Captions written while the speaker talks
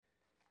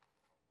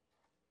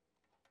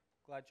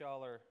Glad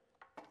y'all are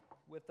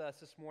with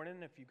us this morning.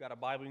 If you've got a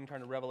Bible, you can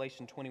turn to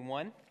Revelation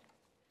 21. A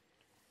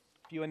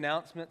few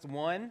announcements.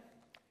 One,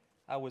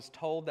 I was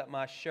told that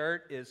my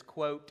shirt is,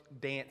 quote,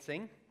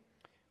 dancing,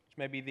 which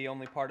may be the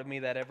only part of me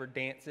that ever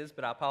dances,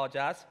 but I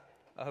apologize.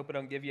 I hope it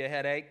don't give you a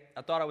headache.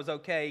 I thought I was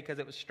okay because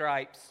it was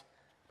stripes.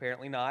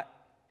 Apparently not.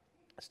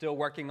 Still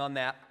working on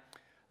that.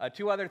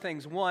 Two other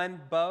things. One,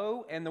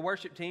 Bo and the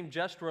worship team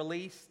just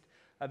released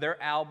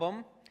their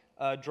album,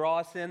 Draw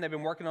Us In. They've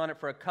been working on it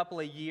for a couple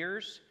of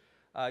years.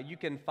 You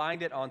can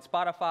find it on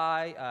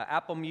Spotify,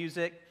 Apple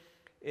Music.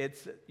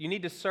 You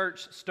need to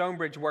search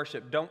Stonebridge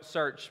Worship. Don't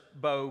search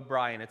Bo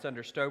Bryan. It's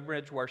under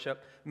Stonebridge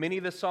Worship. Many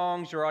of the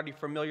songs you're already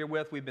familiar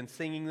with. We've been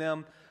singing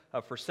them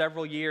for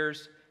several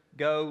years.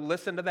 Go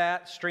listen to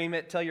that, stream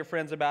it, tell your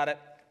friends about it.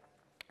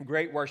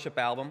 Great worship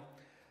album.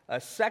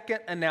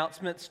 Second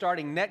announcement,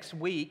 starting next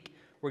week,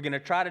 we're going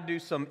to try to do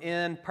some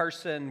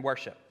in-person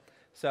worship.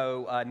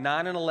 So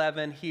 9 and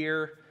 11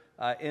 here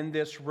in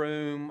this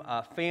room,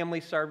 family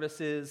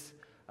services,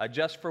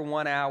 just for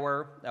 1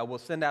 hour. We'll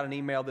send out an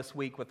email this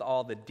week with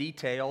all the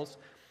details.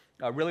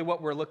 Really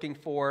what we're looking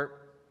for,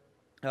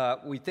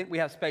 we think we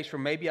have space for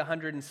maybe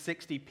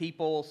 160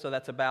 people, so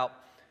that's about,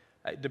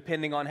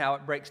 depending on how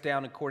it breaks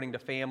down according to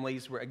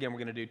families. We're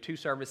going to do 2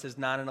 services,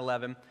 9 and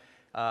 11.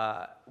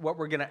 What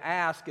we're going to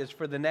ask is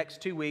for the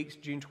next 2 weeks,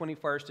 June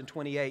 21st and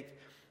 28th,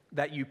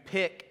 that you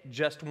pick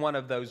just one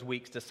of those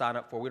weeks to sign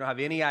up for. We don't have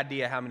any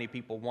idea how many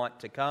people want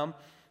to come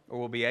or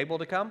will be able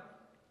to come.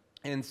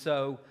 And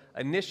so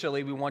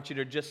initially, we want you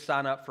to just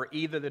sign up for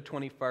either the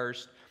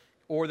 21st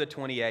or the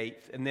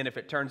 28th. And then if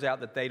it turns out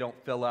that they don't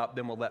fill up,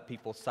 then we'll let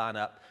people sign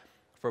up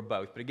for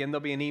both. But again,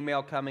 there'll be an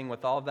email coming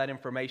with all of that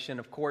information.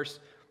 Of course,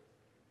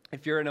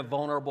 if you're in a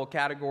vulnerable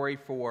category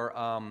for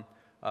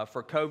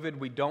COVID,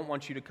 we don't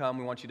want you to come.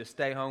 We want you to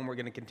stay home. We're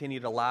going to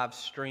continue to live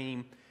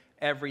stream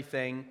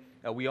everything.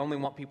 We only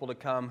want people to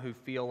come who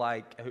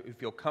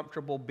feel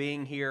comfortable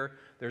being here.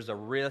 There's a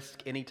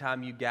risk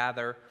anytime you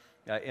gather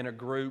in a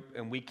group,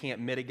 and we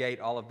can't mitigate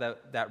all of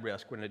that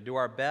risk. We're going to do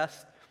our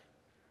best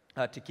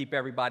to keep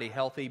everybody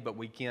healthy, but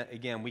we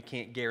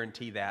can't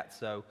guarantee that.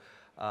 So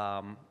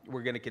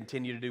we're going to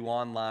continue to do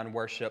online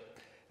worship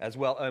as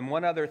well. And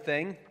one other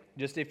thing,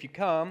 just if you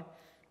come,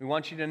 we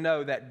want you to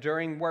know that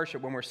during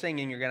worship, when we're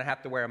singing, you're going to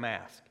have to wear a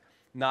mask.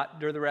 Not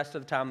during the rest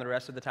of the time. The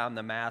rest of the time,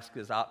 the mask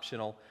is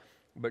optional.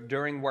 But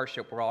during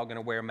worship, we're all going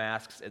to wear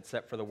masks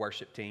except for the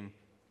worship team.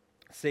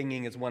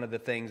 Singing is one of the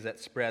things that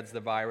spreads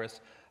the virus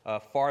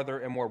farther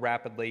and more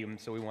rapidly, and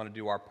so we want to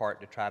do our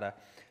part to try to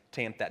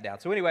tamp that down.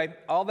 So anyway,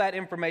 all that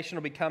information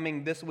will be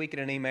coming this week in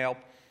an email.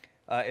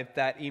 If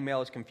that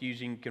email is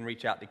confusing, you can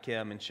reach out to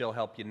Kim, and she'll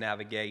help you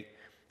navigate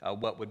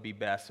what would be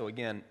best. So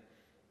again,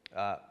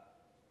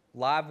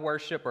 live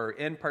worship or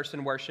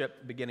in-person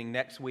worship beginning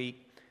next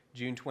week,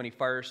 June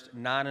 21st,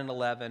 9 and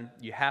 11.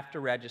 You have to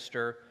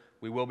register.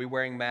 We will be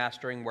wearing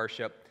masks during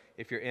worship.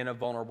 If you're in a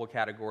vulnerable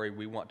category,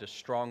 we want to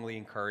strongly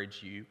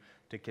encourage you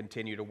to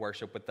continue to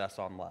worship with us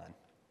online.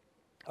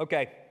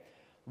 Okay,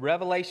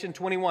 Revelation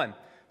 21.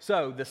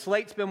 So the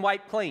slate's been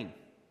wiped clean.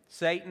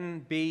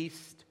 Satan,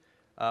 beast,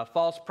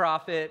 false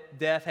prophet,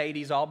 death,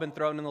 Hades, all been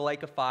thrown in the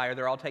lake of fire.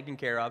 They're all taken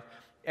care of.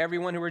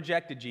 Everyone who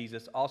rejected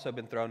Jesus also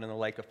been thrown in the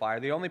lake of fire.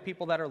 The only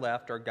people that are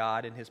left are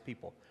God and his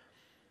people.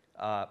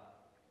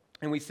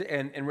 And we see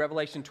in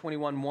Revelation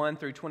 21:1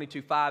 through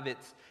 22:5,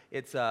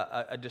 it's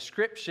a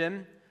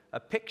description, a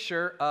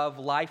picture of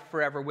life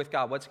forever with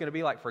God. What's going to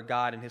be like for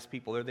God and his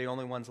people? They're the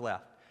only ones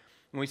left.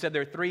 And we said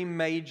there are 3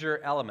 major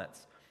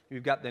elements.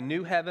 We've got the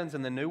new heavens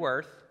and the new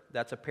earth.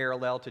 That's a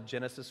parallel to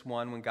Genesis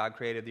 1 when God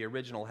created the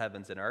original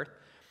heavens and earth.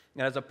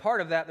 And as a part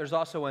of that, there's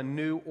also a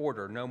new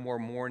order. No more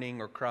mourning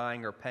or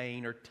crying or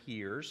pain or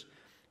tears.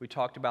 We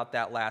talked about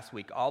that last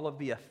week. All of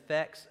the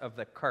effects of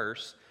the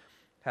curse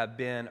have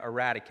been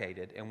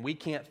eradicated, and we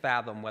can't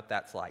fathom what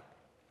that's like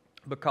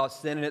because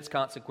sin and its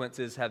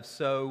consequences have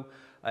so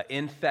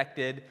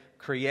infected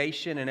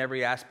creation and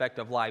every aspect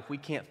of life. We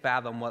can't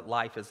fathom what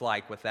life is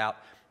like without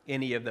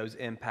any of those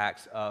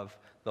impacts of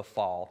the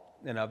fall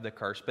and of the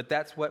curse. But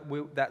that's what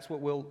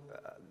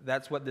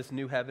this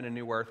new heaven and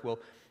new earth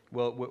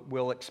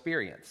will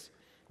experience.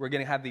 We're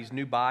going to have these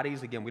new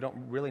bodies. Again, we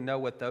don't really know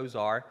what those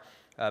are.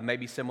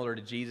 Maybe similar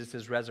to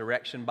Jesus'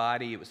 resurrection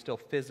body. It was still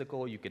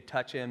physical. You could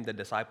touch him. The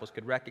disciples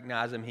could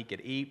recognize him. He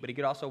could eat, but he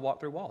could also walk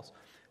through walls.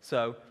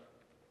 So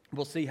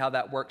we'll see how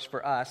that works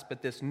for us.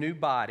 But this new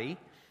body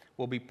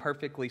will be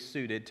perfectly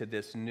suited to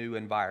this new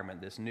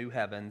environment, this new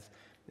heavens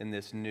and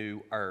this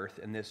new earth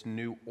and this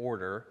new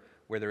order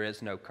where there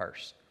is no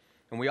curse.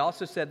 And we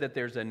also said that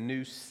there's a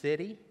new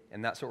city,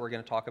 and that's what we're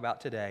going to talk about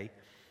today,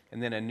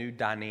 and then a new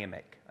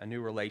dynamic, a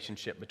new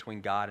relationship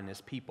between God and his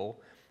people.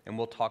 And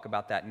we'll talk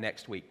about that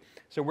next week.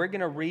 So we're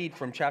going to read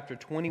from chapter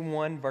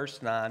 21,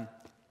 verse 9,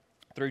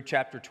 through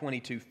chapter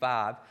 22,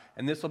 5.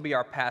 And this will be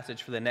our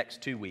passage for the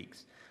next 2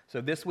 weeks. So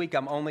this week,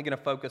 I'm only going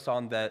to focus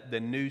on the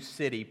new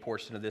city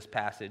portion of this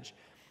passage.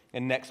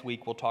 And next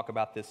week, we'll talk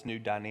about this new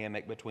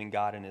dynamic between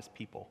God and his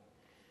people.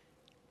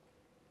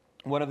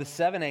 One of the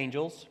 7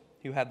 angels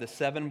who had the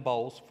 7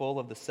 bowls full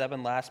of the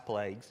 7 last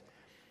plagues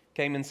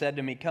came and said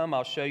to me, "Come,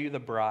 I'll show you the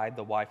bride,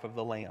 the wife of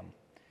the Lamb."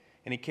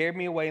 And he carried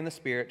me away in the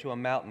Spirit to a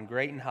mountain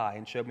great and high,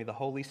 and showed me the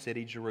holy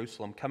city,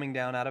 Jerusalem, coming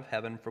down out of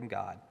heaven from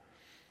God.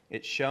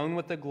 It shone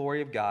with the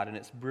glory of God, and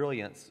its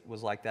brilliance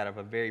was like that of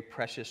a very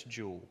precious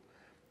jewel,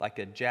 like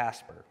a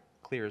jasper,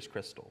 clear as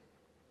crystal.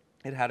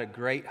 It had a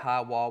great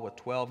high wall with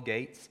 12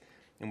 gates,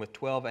 and with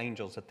 12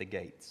 angels at the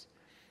gates.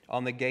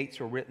 On the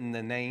gates were written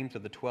the names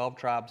of the 12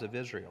 tribes of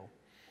Israel.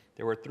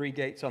 There were 3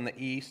 gates on the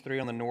east, 3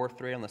 on the north,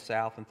 3 on the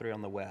south, and 3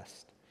 on the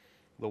west.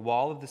 The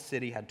wall of the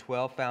city had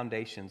 12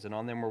 foundations, and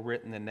on them were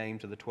written the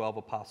names of the 12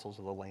 apostles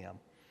of the Lamb.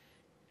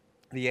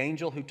 The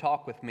angel who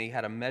talked with me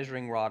had a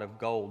measuring rod of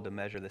gold to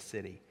measure the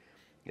city,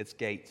 its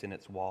gates and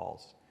its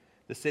walls.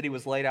 The city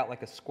was laid out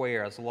like a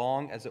square, as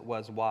long as it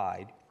was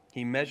wide.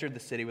 He measured the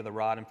city with a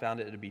rod and found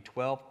it to be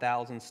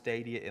 12,000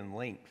 stadia in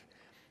length,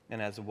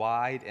 and as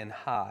wide and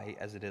high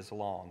as it is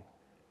long.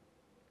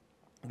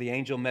 The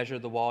angel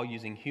measured the wall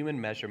using human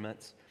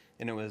measurements,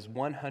 and it was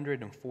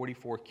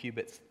 144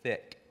 cubits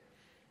thick.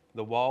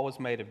 The wall was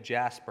made of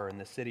jasper, and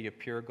the city of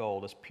pure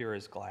gold, as pure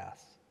as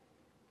glass.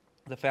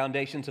 The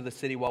foundations of the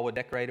city wall were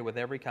decorated with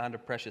every kind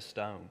of precious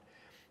stone.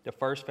 The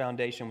first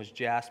foundation was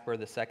jasper,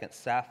 the second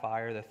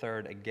sapphire, the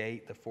third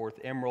agate, the fourth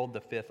emerald,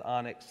 the fifth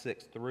onyx,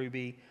 sixth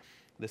ruby,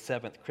 the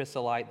seventh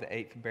chrysolite, the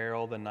eighth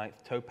beryl, the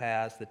ninth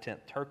topaz, the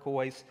 10th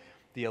turquoise,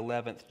 the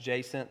 11th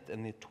jacinth,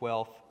 and the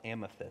 12th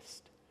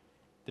amethyst.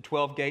 The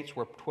 12 gates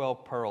were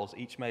 12 pearls,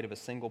 each made of a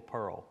single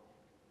pearl.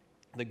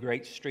 The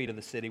great street of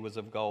the city was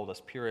of gold,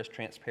 as pure as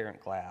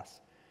transparent glass.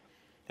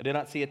 I did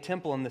not see a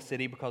temple in the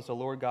city, because the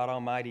Lord God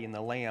Almighty and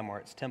the Lamb are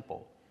its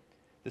temple.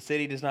 The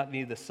city does not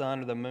need the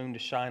sun or the moon to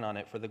shine on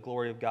it, for the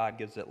glory of God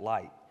gives it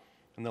light,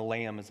 and the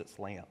Lamb is its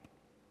lamp.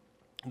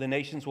 The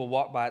nations will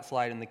walk by its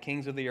light, and the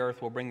kings of the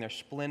earth will bring their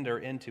splendor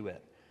into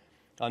it.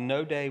 On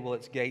no day will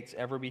its gates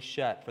ever be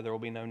shut, for there will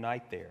be no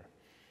night there.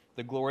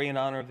 The glory and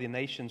honor of the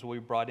nations will be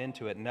brought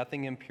into it.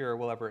 Nothing impure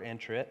will ever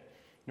enter it,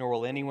 nor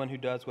will anyone who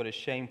does what is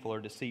shameful or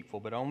deceitful,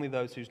 but only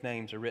those whose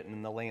names are written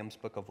in the Lamb's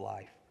book of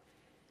life.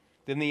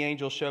 Then the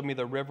angel showed me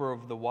the river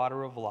of the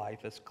water of life,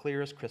 as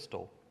clear as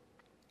crystal,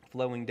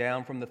 flowing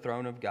down from the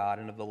throne of God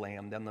and of the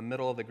Lamb, down the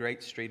middle of the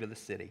great street of the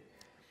city.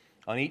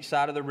 On each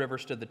side of the river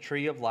stood the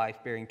tree of life,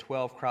 bearing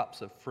 12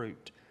 crops of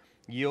fruit,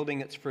 yielding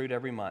its fruit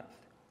every month.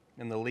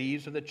 And the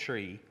leaves of the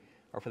tree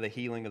are for the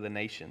healing of the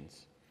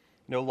nations.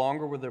 No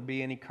longer will there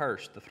be any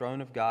curse. The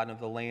throne of God and of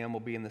the Lamb will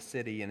be in the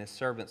city, and his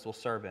servants will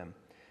serve him.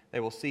 They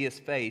will see his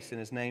face, and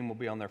his name will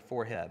be on their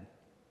forehead.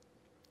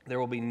 There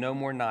will be no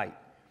more night.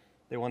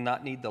 They will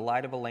not need the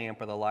light of a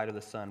lamp or the light of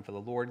the sun, for the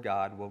Lord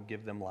God will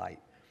give them light,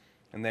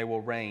 and they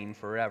will reign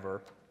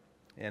forever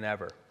and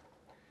ever.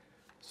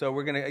 So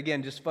we're going to,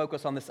 again, just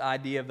focus on this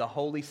idea of the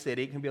holy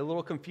city. It can be a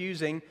little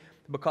confusing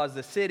because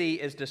the city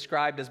is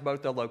described as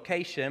both a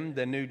location,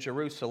 the New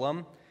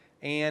Jerusalem,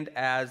 and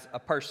as a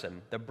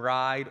person, the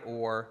bride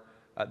or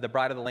the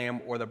bride of the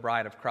Lamb or the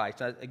bride of Christ.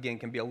 That, again,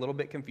 can be a little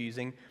bit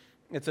confusing.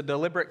 It's a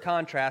deliberate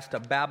contrast to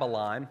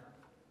Babylon,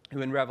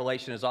 who in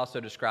Revelation is also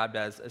described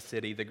as a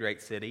city, the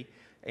great city,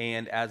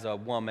 and as a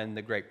woman,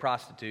 the great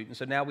prostitute. And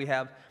so now we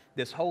have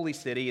this holy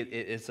city. It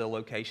is a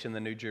location, the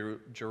New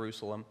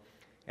Jerusalem,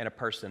 and a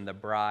person, the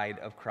bride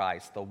of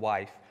Christ, the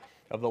wife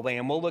of the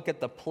Lamb. We'll look at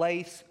the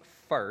place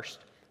first.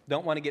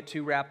 Don't want to get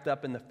too wrapped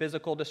up in the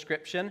physical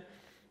description.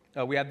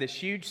 We have this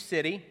huge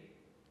city.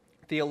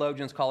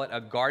 Theologians call it a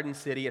garden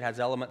city. It has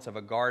elements of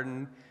a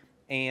garden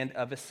and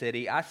of a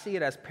city. I see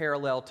it as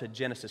parallel to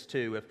Genesis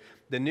 2. If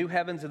the new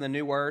heavens and the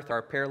new earth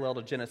are parallel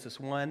to Genesis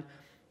 1,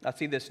 I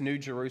see this New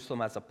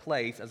Jerusalem as a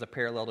place, as a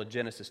parallel to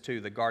Genesis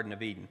 2, the Garden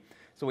of Eden.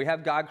 So we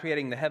have God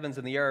creating the heavens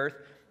and the earth,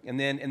 and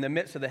then in the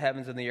midst of the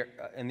heavens and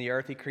the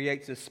earth, he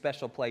creates this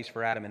special place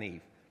for Adam and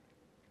Eve,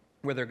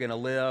 where they're going to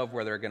live,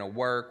 where they're going to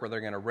work, where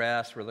they're going to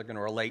rest, where they're going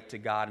to relate to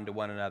God and to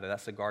one another.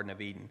 That's the Garden of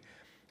Eden.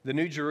 The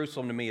New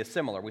Jerusalem to me is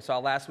similar. We saw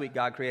last week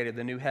God created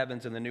the new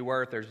heavens and the new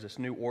earth. There's this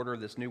new order,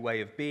 this new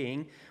way of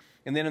being.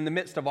 And then in the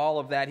midst of all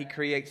of that, he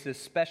creates this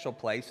special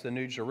place, the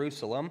New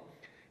Jerusalem.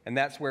 And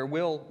that's where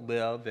we'll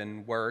live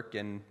and work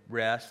and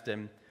rest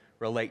and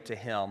relate to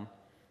him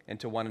and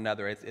to one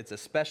another. It's a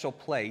special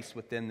place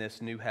within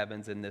this new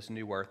heavens and this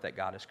new earth that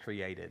God has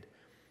created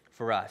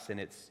for us. And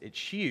it's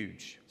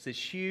huge. It's this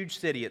huge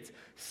city. It's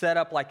set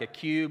up like a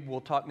cube. We'll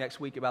talk next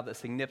week about the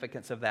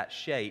significance of that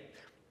shape.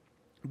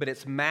 But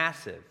it's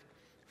massive,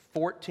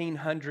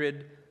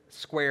 1,400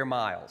 square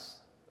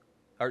miles.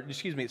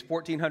 It's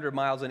 1,400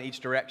 miles in each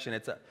direction.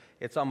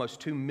 It's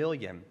almost 2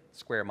 million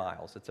square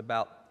miles. It's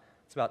about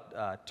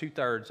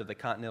 2/3 of the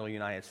continental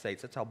United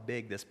States. That's how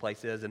big this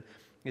place is. And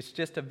it's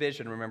just a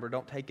vision, remember.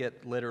 Don't take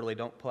it literally.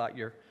 Don't pull out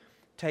your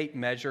tape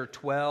measure.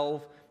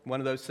 12,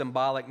 one of those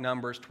symbolic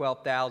numbers,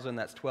 12,000,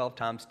 that's 12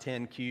 times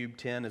 10 cubed.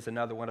 10 is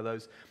another one of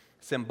those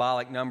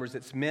symbolic numbers.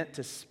 It's meant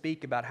to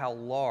speak about how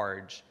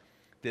large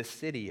this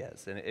city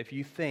is. And if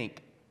you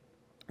think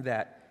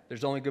that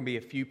there's only going to be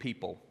a few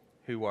people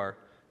who are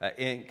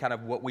in kind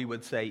of what we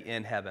would say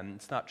in heaven,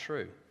 it's not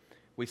true.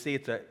 We see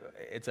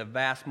it's a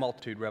vast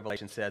multitude,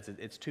 Revelation says.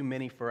 It's too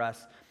many for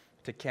us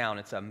to count.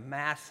 It's a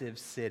massive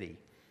city.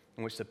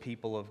 in which the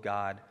people of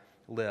God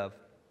live.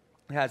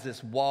 It has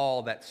this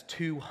wall that's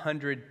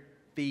 200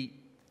 feet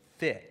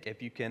thick,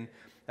 if you can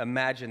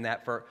imagine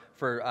that.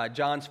 For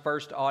John's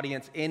first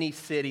audience, any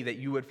city that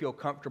you would feel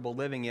comfortable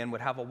living in would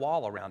have a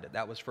wall around it.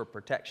 That was for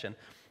protection.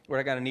 We're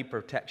not going to need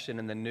protection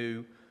in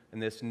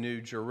this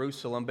new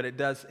Jerusalem, but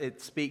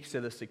it speaks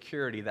to the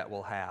security that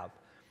we'll have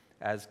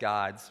as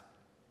God's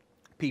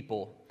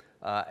people.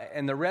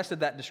 And the rest of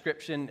that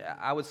description,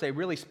 I would say,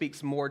 really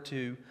speaks more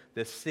to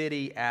the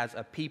city as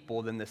a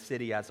people than the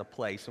city as a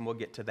place, and we'll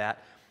get to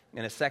that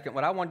in a second.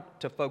 What I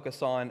want to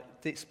focus on,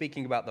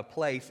 speaking about the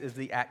place, is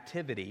the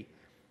activity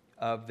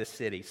of the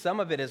city. Some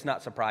of it is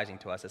not surprising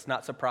to us. It's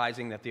not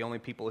surprising that the only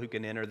people who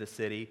can enter the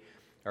city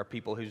are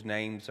people whose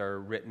names are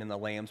written in the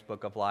Lamb's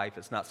Book of Life.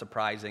 It's not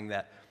surprising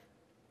that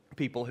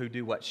people who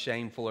do what's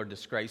shameful or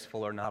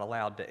disgraceful are not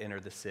allowed to enter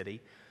the city.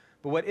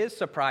 But what is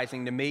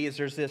surprising to me is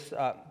there's this,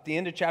 at the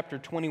end of chapter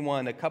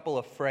 21, a couple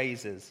of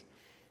phrases.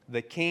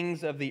 The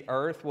kings of the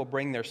earth will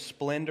bring their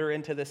splendor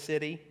into the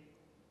city.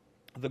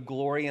 The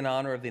glory and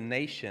honor of the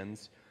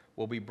nations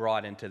will be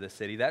brought into the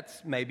city.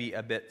 That's maybe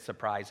a bit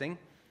surprising.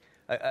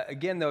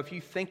 Again, though, if you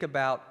think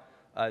about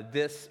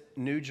this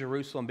New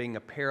Jerusalem being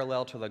a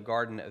parallel to the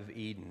Garden of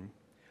Eden,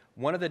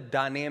 one of the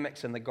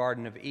dynamics in the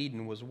Garden of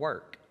Eden was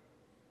work.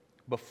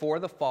 Before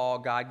the fall,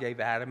 God gave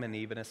Adam and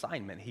Eve an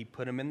assignment. He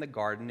put them in the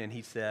garden and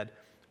he said,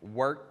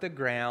 work the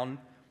ground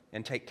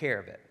and take care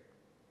of it.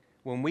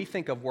 When we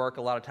think of work,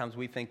 a lot of times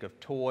we think of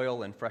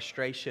toil and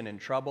frustration and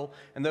trouble,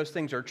 and those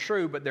things are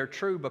true, but they're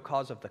true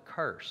because of the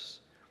curse.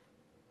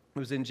 It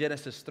was in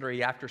Genesis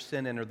 3, after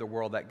sin entered the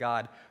world, that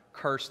God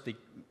cursed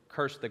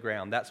the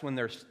ground. That's when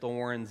there's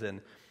thorns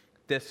and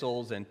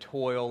thistles and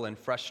toil and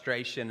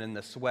frustration and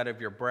the sweat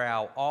of your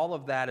brow. All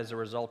of that is a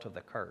result of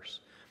the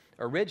curse.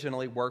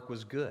 Originally, work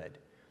was good.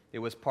 It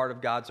was part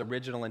of God's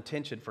original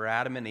intention for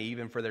Adam and Eve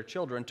and for their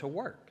children to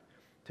work,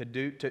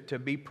 to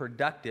be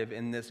productive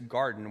in this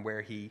garden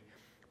where He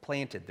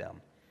planted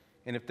them.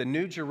 And if the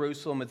New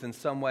Jerusalem is in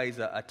some ways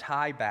a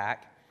tie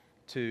back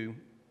to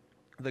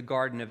the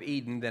Garden of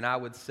Eden, then I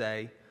would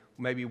say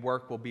maybe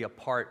work will be a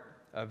part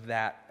of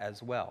that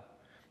as well.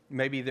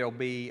 Maybe there'll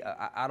be,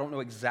 I don't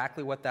know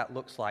exactly what that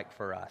looks like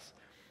for us,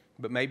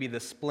 but maybe the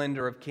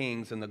splendor of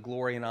kings and the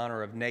glory and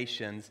honor of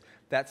nations,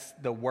 that's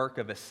the work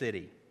of a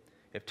city.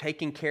 If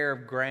taking care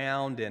of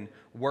ground and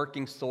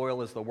working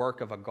soil is the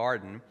work of a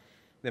garden,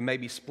 then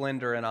maybe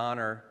splendor and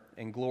honor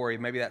and glory,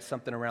 maybe that's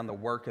something around the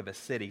work of a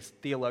city.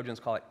 Theologians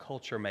call it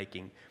culture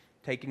making,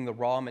 taking the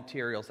raw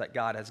materials that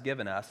God has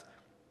given us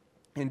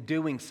and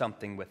doing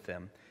something with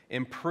them,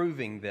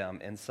 improving them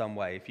in some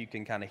way, if you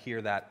can kind of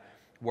hear that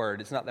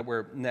word. It's not that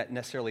we're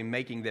necessarily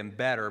making them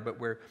better, but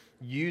we're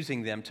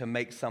using them to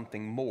make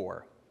something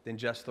more than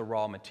just the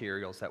raw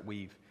materials that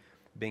we've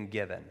been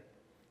given.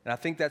 And I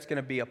think that's going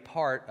to be a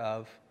part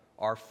of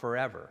our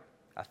forever.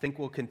 I think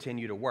we'll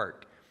continue to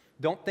work.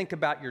 Don't think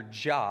about your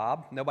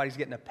job. Nobody's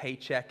getting a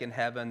paycheck in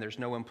heaven. There's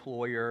no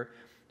employer.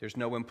 There's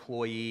no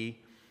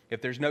employee.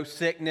 If there's no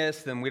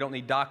sickness, then we don't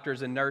need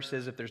doctors and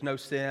nurses. If there's no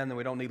sin, then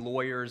we don't need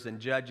lawyers and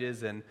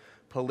judges and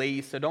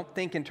police. So don't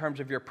think in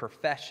terms of your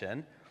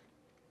profession.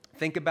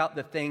 Think about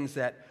the things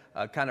that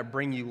kind of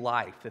bring you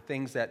life, the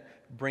things that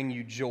bring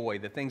you joy,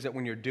 the things that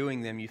when you're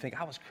doing them, you think,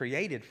 I was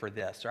created for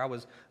this, or I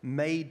was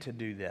made to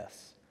do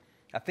this.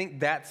 I think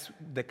that's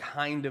the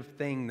kind of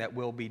thing that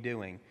we'll be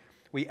doing.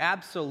 We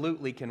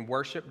absolutely can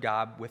worship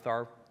God with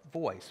our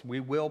voice. We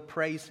will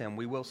praise Him.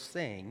 We will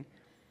sing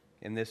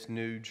in this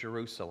New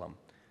Jerusalem.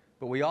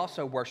 But we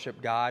also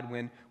worship God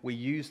when we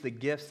use the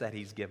gifts that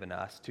He's given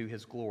us to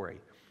His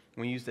glory.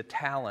 When we use the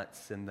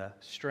talents and the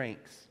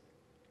strengths,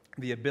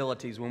 the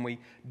abilities, when we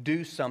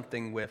do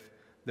something with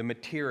the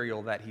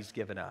material that He's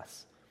given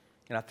us.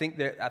 And I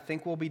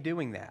think we'll be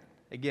doing that.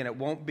 Again, it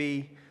won't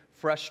be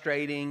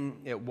frustrating.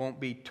 It won't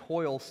be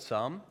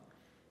toilsome.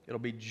 It'll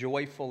be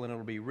joyful and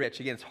it'll be rich.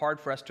 Again, it's hard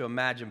for us to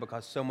imagine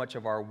because so much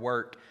of our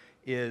work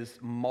is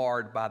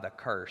marred by the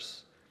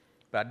curse.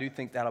 But I do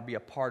think that'll be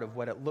a part of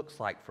what it looks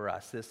like for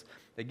us. This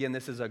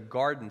is a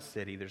garden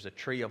city. There's a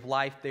tree of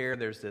life there.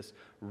 There's this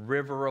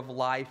river of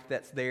life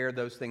that's there.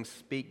 Those things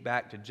speak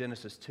back to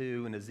Genesis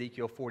 2 and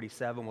Ezekiel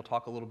 47. We'll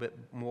talk a little bit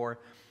more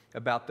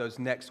about those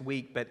next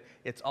week. But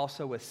it's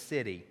also a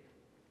city.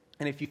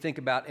 And if you think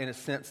about, in a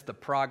sense, the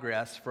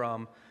progress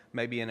from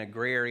maybe an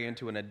agrarian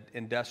to an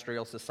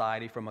industrial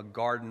society, from a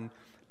garden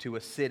to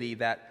a city,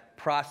 that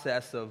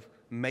process of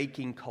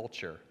making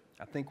culture,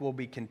 I think we'll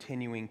be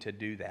continuing to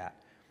do that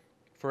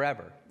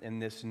forever in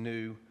this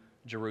New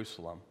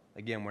Jerusalem.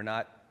 Again, we're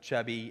not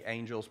chubby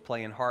angels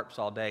playing harps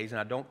all days, and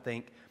I don't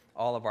think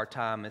all of our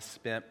time is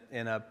spent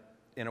in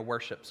a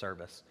worship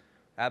service.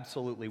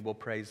 Absolutely, we'll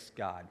praise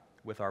God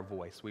with our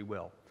voice. We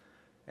will.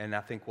 And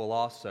I think we'll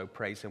also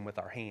praise Him with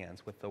our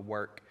hands, with the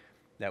work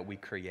that we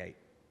create.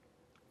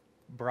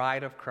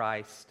 Bride of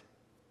Christ,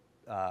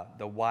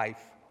 the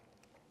wife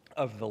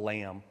of the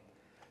Lamb.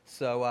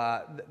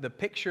 So the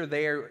picture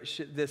there,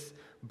 this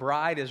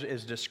bride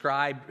is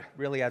described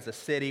really as a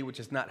city, which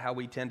is not how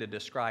we tend to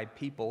describe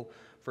people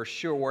for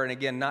sure. And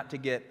again, not to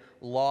get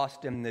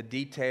lost in the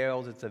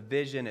details. It's a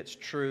vision, it's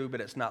true,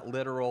 but it's not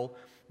literal.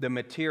 The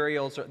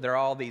materials, they're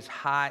all these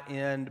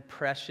high-end,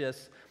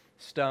 precious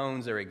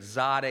stones. They're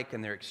exotic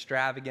and they're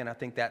extravagant. I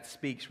think that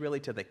speaks really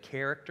to the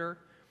character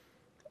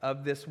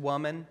of this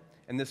woman.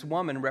 And this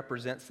woman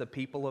represents the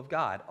people of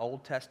God,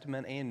 Old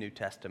Testament and New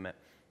Testament.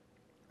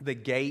 The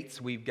gates,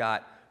 we've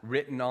got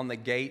written on the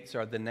gates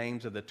are the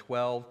names of the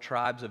 12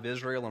 tribes of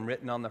Israel, and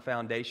written on the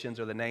foundations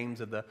are the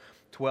names of the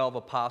 12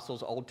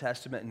 apostles, Old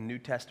Testament and New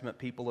Testament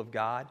people of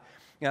God.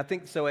 And I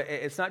think so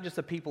it's not just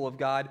the people of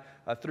God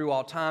through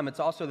all time, it's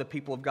also the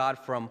people of God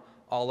from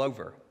all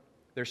over.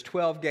 There's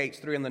 12 gates,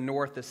 3 in the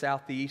north, the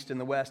south, the east, and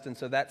the west, and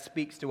so that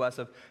speaks to us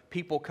of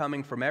people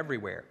coming from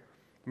everywhere.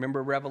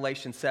 Remember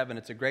Revelation 7,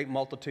 it's a great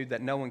multitude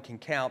that no one can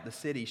count. The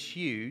city's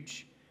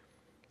huge,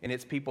 and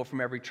it's people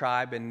from every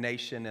tribe and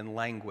nation and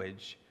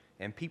language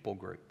and people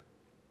group.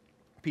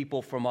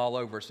 People from all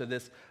over. So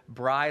this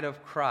bride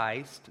of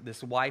Christ,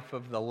 this wife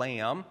of the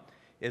Lamb,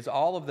 is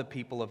all of the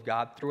people of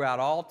God throughout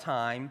all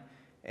time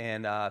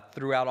and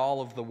throughout all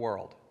of the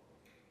world.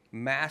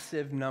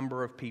 Massive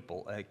number of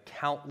people, a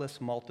countless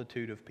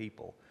multitude of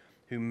people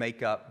who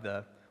make up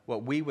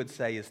what we would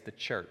say is the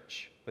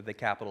church with a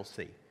capital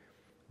C.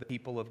 The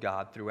people of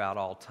God throughout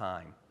all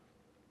time.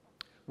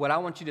 What I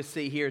want you to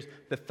see here is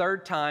this is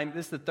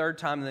the third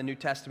time in the New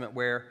Testament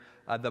where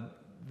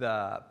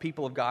the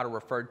people of God are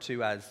referred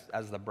to as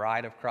the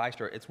bride of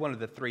Christ, or it's one of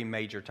the 3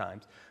 major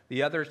times.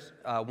 The others,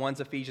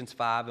 one's Ephesians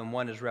 5 and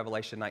one is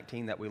Revelation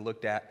 19 that we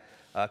looked at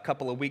a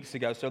couple of weeks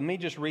ago. So let me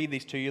just read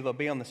these to you. They'll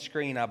be on the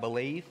screen, I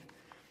believe.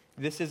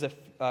 This is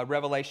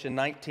Revelation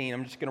 19.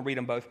 I'm just going to read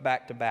them both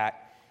back to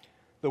back.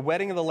 The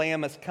wedding of the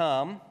Lamb has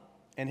come,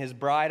 and his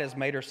bride has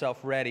made herself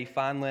ready.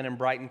 Fine linen,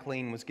 bright and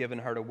clean, was given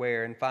her to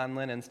wear. And fine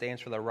linen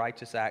stands for the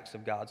righteous acts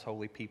of God's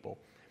holy people.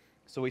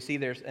 So we see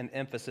there's an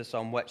emphasis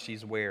on what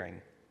she's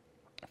wearing.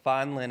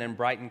 Fine linen,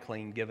 bright and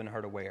clean, given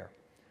her to wear.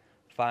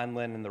 Fine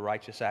linen, the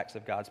righteous acts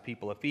of God's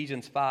people.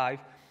 Ephesians 5,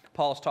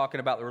 Paul's talking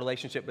about the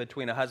relationship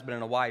between a husband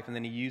and a wife, and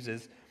then he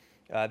uses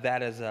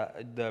that as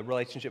the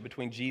relationship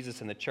between Jesus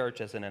and the church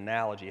as an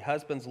analogy.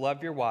 Husbands,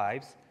 love your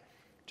wives,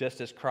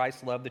 just as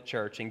Christ loved the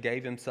church and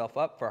gave himself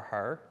up for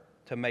her,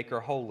 to make her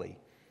holy,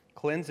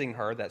 cleansing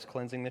her, that's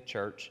cleansing the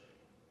church,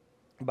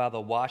 by the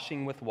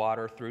washing with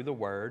water through the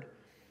word,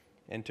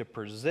 and to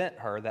present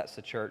her, that's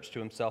the church, to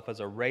himself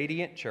as a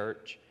radiant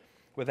church,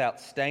 without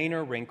stain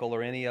or wrinkle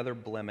or any other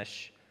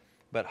blemish,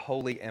 but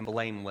holy and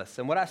blameless.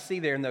 And what I see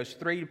there in those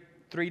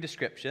three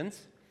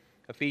descriptions,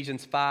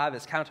 Ephesians 5,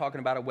 it's kind of talking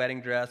about a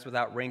wedding dress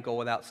without wrinkle,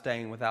 without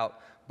stain, without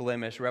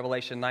blemish.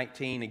 Revelation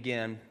 19,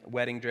 again,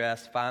 wedding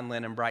dress, fine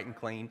linen, bright and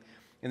clean.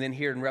 And then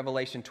here in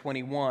Revelation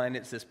 21,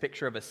 it's this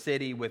picture of a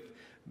city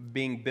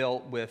being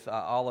built with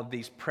all of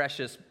these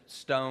precious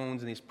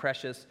stones and these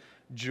precious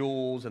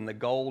jewels, and the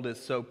gold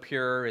is so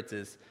pure,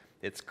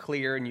 it's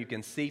clear and you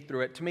can see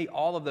through it. To me,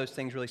 all of those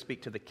things really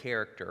speak to the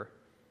character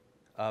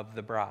of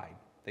the bride.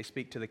 They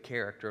speak to the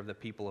character of the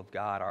people of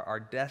God. Our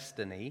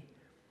destiny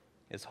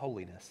is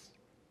holiness.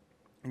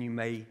 And you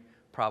may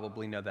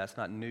probably know that's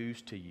not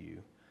news to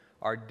you.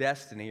 Our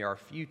destiny, our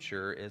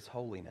future is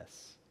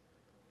holiness.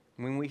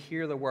 When we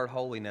hear the word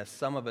holiness,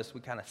 some of us,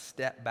 we kind of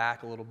step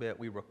back a little bit.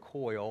 We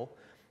recoil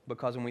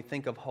because when we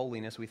think of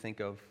holiness, we think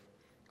of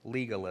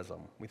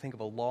legalism. We think of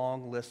a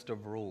long list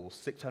of rules,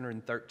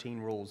 613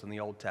 rules in the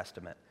Old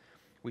Testament.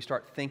 We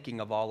start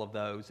thinking of all of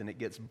those and it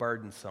gets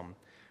burdensome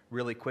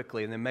really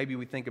quickly. And then maybe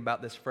we think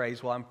about this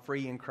phrase, well, I'm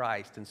free in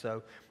Christ, and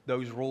so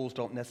those rules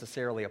don't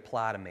necessarily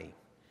apply to me.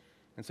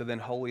 And so then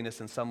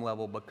holiness in some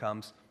level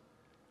becomes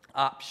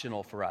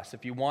optional for us.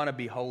 If you want to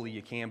be holy,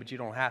 you can, but you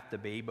don't have to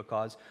be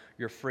because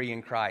you're free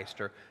in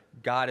Christ, or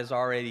God has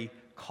already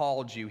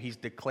called you. He's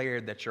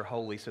declared that you're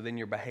holy, so then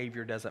your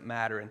behavior doesn't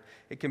matter. And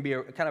it can be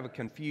kind of a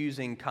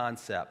confusing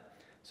concept.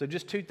 So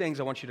just 2 things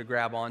I want you to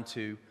grab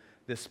onto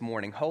this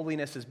morning.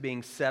 Holiness is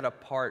being set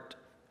apart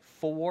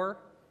for,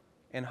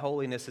 and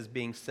holiness is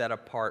being set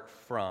apart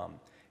from.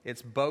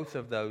 It's both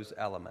of those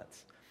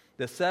elements.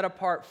 The set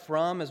apart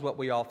from is what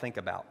we all think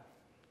about.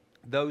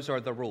 Those are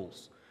the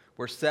rules.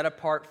 We're set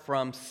apart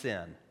from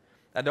sin.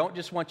 I don't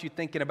just want you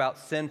thinking about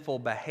sinful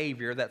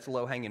behavior, that's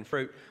low-hanging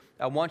fruit.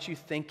 I want you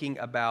thinking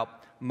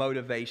about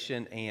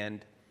motivation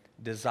and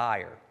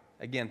desire.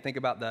 Again, think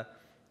about the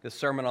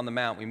Sermon on the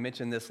Mount. We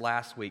mentioned this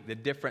last week. The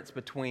difference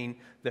between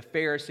the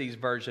Pharisees'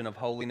 version of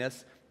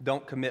holiness,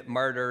 don't commit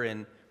murder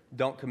and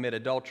don't commit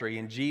adultery,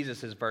 and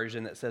Jesus'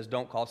 version that says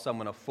don't call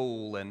someone a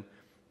fool and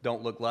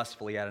don't look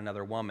lustfully at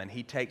another woman.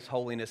 He takes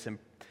holiness and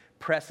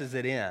presses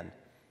it in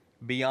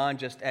beyond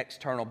just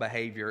external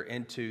behavior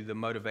into the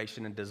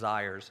motivation and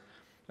desires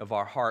of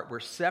our heart. We're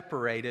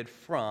separated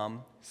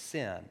from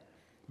sin.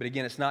 But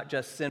again, it's not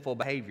just sinful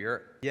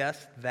behavior.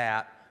 Yes,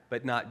 that,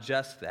 but not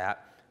just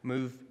that.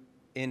 Move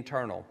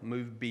internal,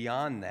 move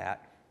beyond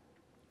that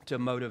to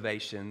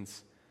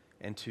motivations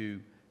and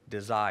to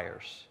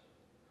desires.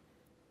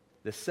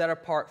 The set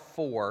apart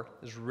for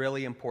is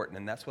really important,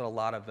 and that's what a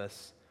lot of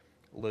us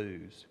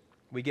lose.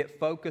 We get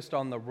focused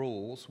on the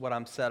rules, what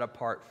I'm set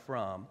apart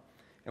from,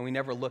 and we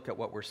never look at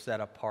what we're set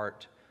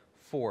apart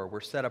for.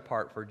 We're set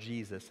apart for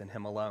Jesus and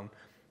Him alone.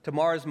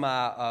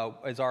 Tomorrow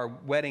is our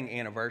wedding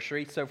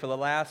anniversary. So for the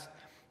last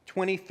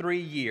 23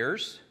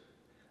 years,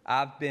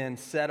 I've been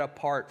set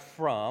apart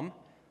from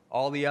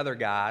all the other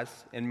guys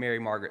in Mary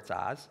Margaret's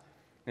eyes,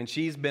 and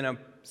she's been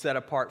set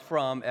apart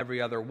from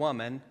every other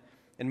woman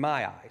in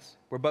my eyes.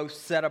 We're both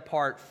set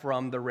apart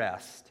from the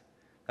rest.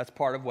 That's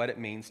part of what it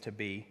means to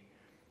be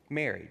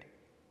married.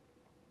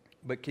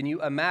 But can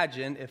you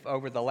imagine if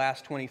over the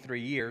last 23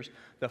 years,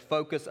 the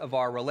focus of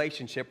our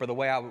relationship, or the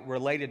way I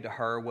related to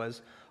her,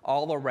 was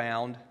all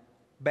around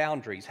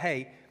boundaries?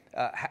 Hey,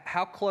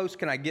 how close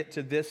can I get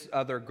to this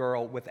other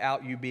girl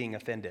without you being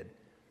offended?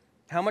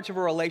 How much of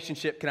a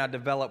relationship can I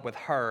develop with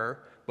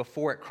her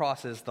before it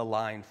crosses the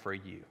line for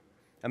you?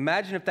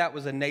 Imagine if that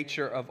was the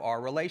nature of our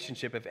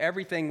relationship, if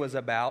everything was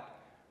about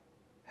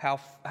how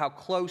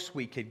close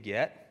we could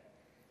get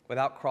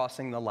without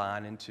crossing the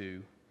line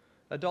into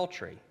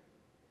adultery.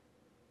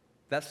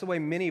 That's the way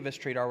many of us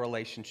treat our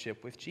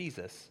relationship with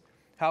Jesus.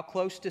 How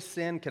close to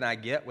sin can I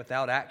get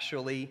without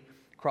actually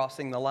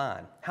crossing the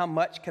line? How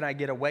much can I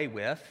get away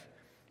with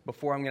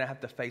before I'm going to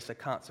have to face a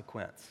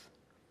consequence?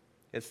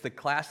 It's the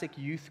classic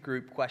youth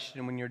group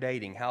question when you're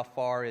dating. How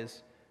far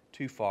is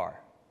too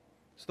far?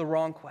 It's the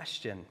wrong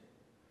question.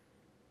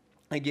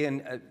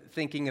 Again,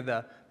 thinking of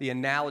the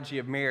analogy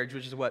of marriage,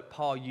 which is what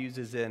Paul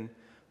uses in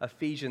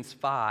Ephesians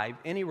 5,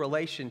 any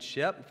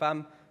relationship, if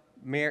I'm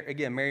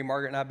Mary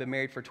Margaret and I have been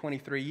married for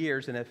 23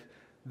 years, and if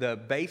the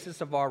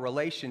basis of our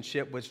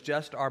relationship was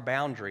just our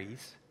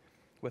boundaries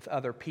with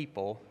other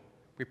people,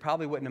 we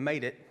probably wouldn't have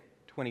made it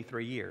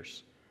 23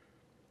 years.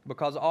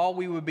 Because all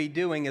we would be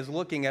doing is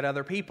looking at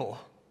other people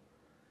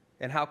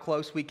and how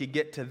close we could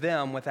get to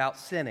them without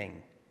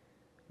sinning,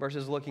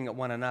 versus looking at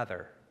one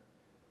another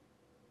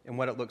and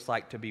what it looks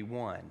like to be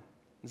one.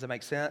 Does that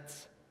make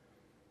sense?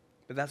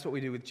 But that's what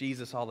we do with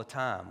Jesus all the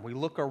time. We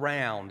look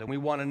around and we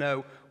want to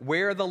know,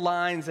 where are the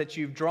lines that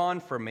you've drawn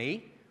for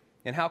me,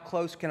 and how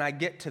close can I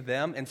get to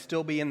them and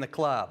still be in the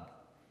club?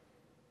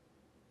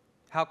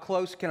 How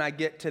close can I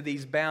get to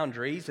these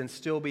boundaries and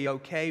still be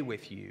okay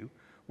with you?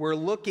 We're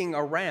looking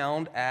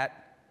around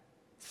at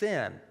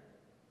sin,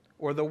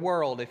 or the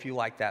world, if you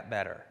like that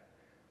better.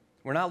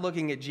 We're not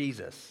looking at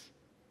Jesus.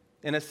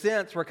 In a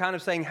sense, we're kind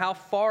of saying, how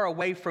far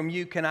away from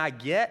you can I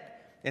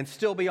get and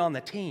still be on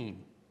the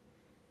team?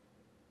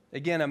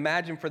 Again,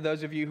 imagine for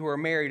those of you who are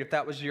married, if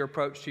that was your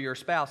approach to your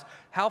spouse,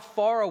 how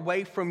far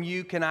away from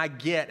you can I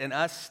get and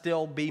us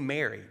still be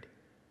married?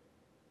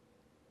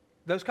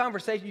 Those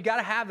conversations, you got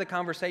to have the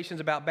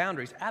conversations about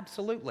boundaries.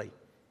 Absolutely.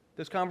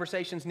 Those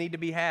conversations need to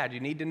be had. You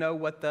need to know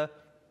what the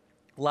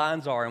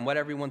lines are and what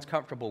everyone's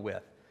comfortable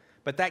with.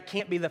 But that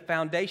can't be the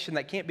foundation,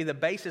 that can't be the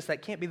basis,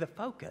 that can't be the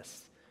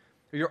focus.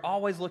 You're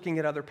always looking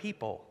at other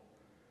people.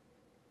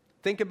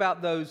 Think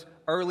about those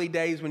early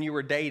days when you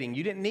were dating.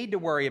 You didn't need to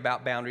worry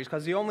about boundaries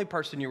because the only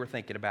person you were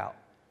thinking about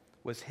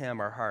was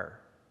him or her.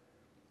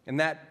 And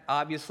that,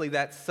 obviously,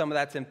 some of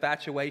that's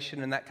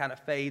infatuation, and that kind of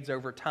fades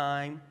over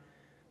time.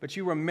 But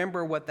you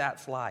remember what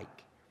that's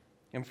like.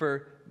 And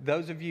for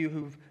those of you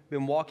who've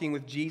been walking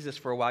with Jesus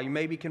for a while, you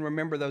maybe can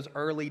remember those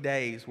early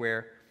days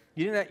where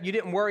you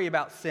didn't worry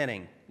about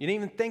sinning. You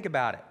didn't even think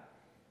about it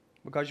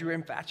because you were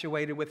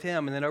infatuated with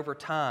him. And then over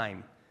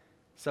time,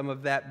 some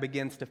of that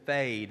begins to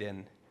fade,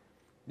 and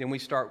then we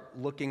start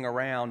looking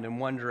around and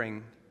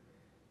wondering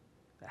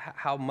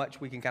how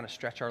much we can kind of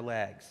stretch our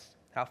legs.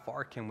 How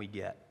far can we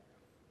get?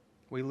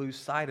 We lose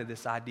sight of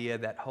this idea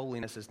that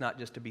holiness is not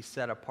just to be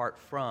set apart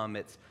from,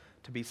 it's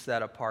to be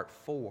set apart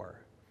for.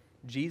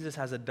 Jesus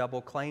has a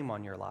double claim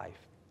on your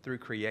life, through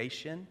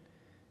creation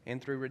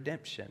and through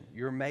redemption.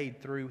 You're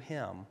made through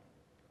him,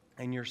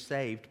 and you're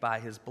saved by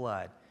his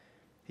blood.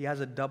 He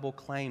has a double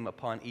claim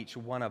upon each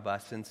one of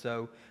us. And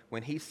so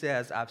when he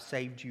says, I've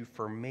saved you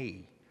for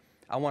me,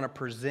 I want to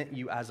present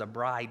you as a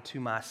bride to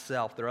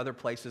myself. There are other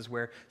places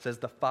where it says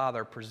the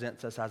Father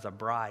presents us as a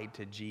bride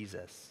to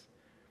Jesus.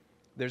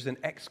 There's an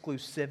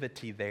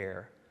exclusivity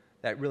there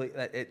that really,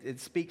 it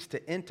speaks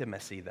to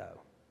intimacy,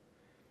 though.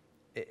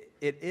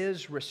 It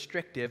is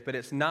restrictive, but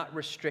it's not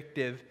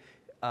restrictive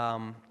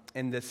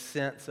in the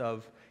sense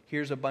of,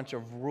 here's a bunch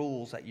of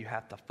rules that you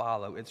have to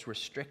follow. It's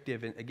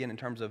restrictive, again, in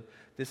terms of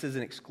this is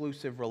an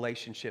exclusive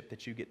relationship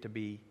that you get to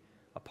be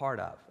a part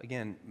of.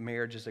 Again,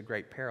 marriage is a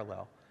great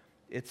parallel.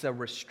 It's a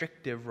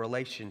restrictive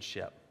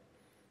relationship,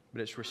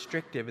 but it's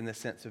restrictive in the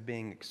sense of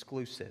being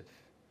exclusive.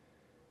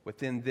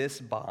 Within this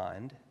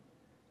bond,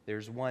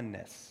 there's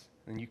oneness,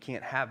 and you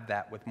can't have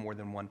that with more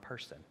than one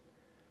person.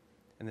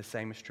 And the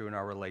same is true in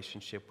our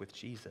relationship with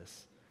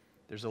Jesus.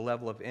 There's a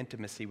level of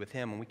intimacy with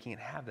him, and we can't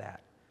have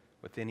that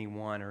with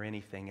anyone or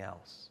anything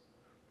else.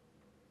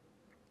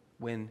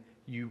 When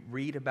you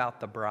read about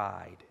the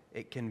bride,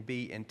 it can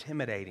be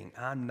intimidating.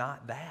 I'm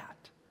not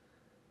that.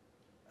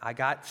 I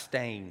got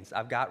stains,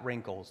 I've got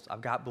wrinkles,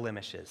 I've got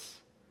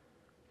blemishes.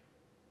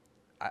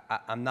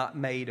 I'm not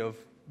made of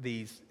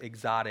these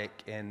exotic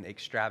and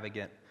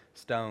extravagant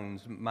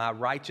stones. My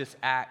righteous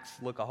acts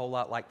look a whole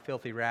lot like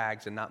filthy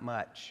rags and not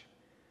much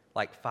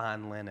like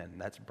fine linen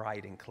that's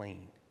bright and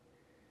clean.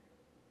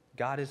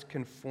 God is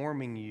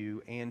conforming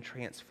you and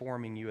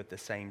transforming you at the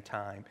same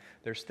time.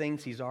 There's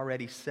things He's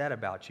already said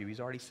about you. He's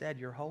already said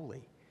you're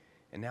holy.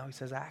 And now He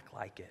says, act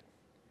like it.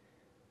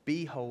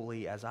 Be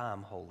holy as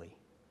I'm holy.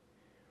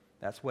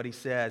 That's what He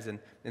says.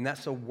 And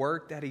that's the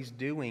work that He's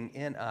doing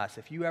in us.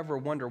 If you ever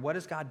wonder, what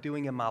is God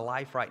doing in my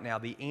life right now?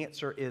 The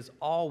answer is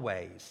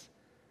always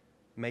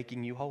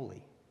making you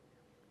holy.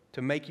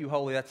 To make you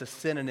holy, that's a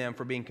synonym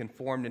for being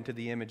conformed into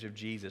the image of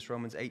Jesus.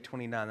 Romans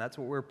 8:29, that's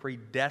what we're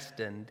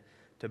predestined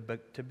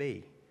to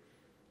be.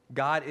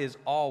 God is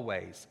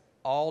always,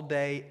 all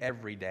day,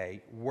 every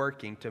day,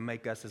 working to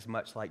make us as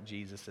much like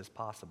Jesus as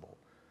possible.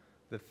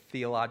 The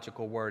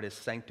theological word is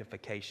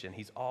sanctification.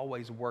 He's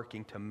always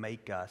working to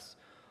make us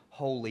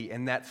holy.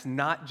 And that's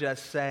not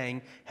just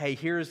saying, hey,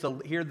 here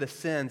are the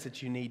sins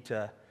that you need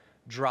to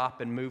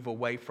drop and move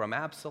away from.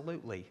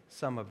 Absolutely,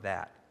 some of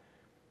that.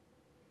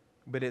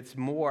 But it's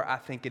more, I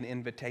think, an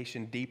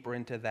invitation deeper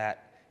into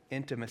that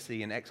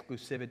intimacy and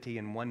exclusivity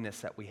and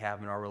oneness that we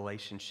have in our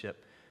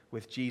relationship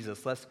with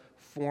Jesus. Let's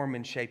form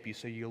and shape you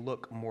so you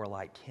look more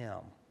like Him.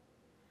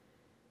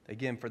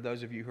 Again, for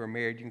those of you who are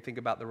married, you can think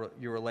about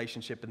your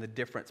relationship and the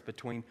difference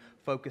between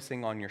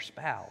focusing on your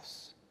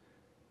spouse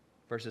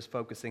versus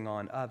focusing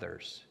on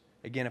others.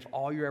 Again, if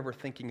all you're ever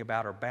thinking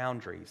about are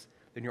boundaries,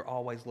 then you're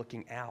always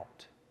looking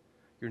out.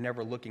 You're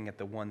never looking at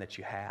the one that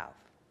you have.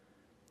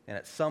 And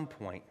at some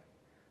point,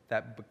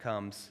 that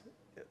becomes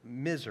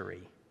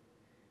misery,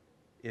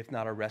 if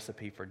not a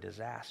recipe for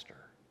disaster.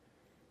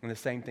 And the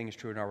same thing is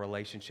true in our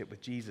relationship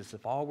with Jesus.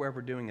 If all we're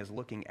ever doing is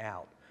looking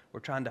out, we're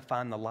trying to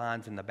find the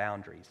lines and the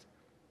boundaries,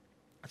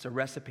 it's a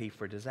recipe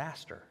for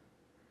disaster,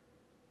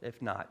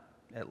 if not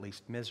at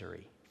least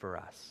misery for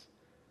us,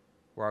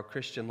 where our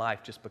Christian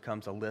life just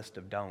becomes a list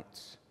of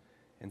don'ts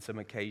and some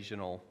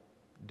occasional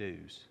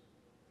do's.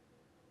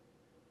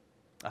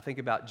 I think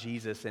about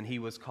Jesus, and He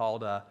was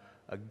called a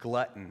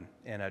glutton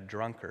and a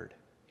drunkard.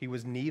 He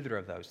was neither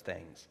of those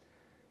things,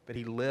 but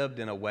He lived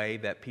in a way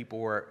that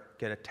people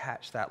could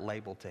attach that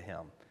label to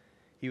Him.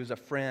 He was a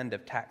friend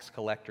of tax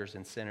collectors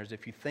and sinners.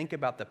 If you think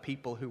about the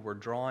people who were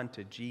drawn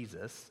to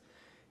Jesus,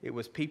 it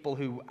was people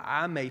who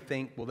I may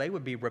think, well, they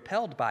would be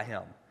repelled by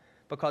Him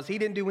because He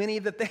didn't do any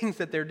of the things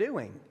that they're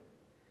doing.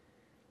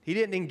 He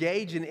didn't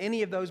engage in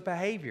any of those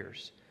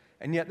behaviors.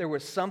 And yet there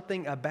was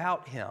something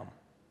about Him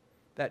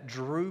that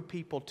drew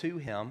people to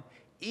Him,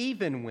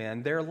 even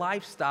when their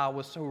lifestyle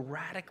was so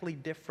radically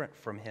different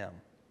from Him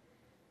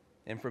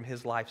and from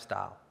His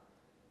lifestyle.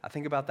 I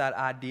think about that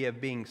idea of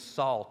being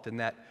salt, and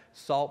that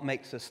salt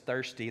makes us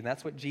thirsty, and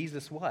that's what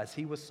Jesus was.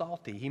 He was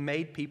salty. He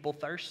made people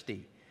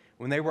thirsty.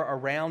 When they were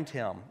around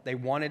Him, they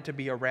wanted to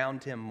be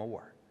around Him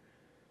more.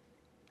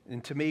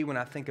 And to me, when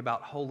I think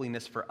about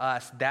holiness for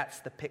us,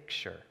 that's the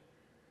picture.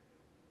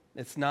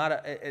 It's not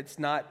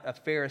a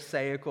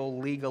pharisaical,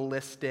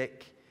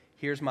 legalistic,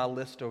 here's my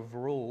list of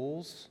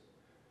rules.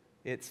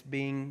 It's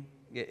saltiness.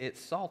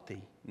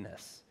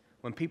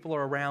 When people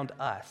are around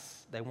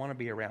us, they want to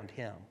be around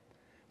Him.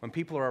 When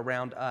people are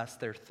around us,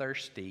 they're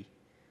thirsty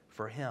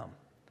for Him.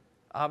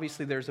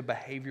 Obviously, there's a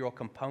behavioral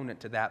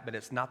component to that, but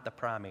it's not the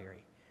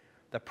primary.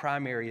 The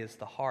primary is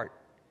the heart,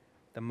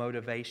 the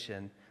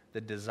motivation,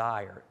 the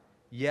desire.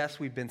 Yes,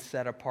 we've been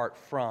set apart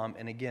from,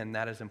 and again,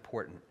 that is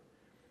important.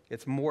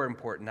 It's more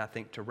important, I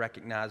think, to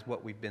recognize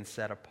what we've been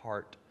set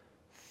apart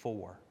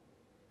for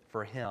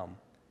Him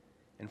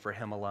and for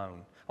Him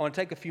alone. I want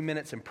to take a few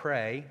minutes and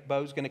pray.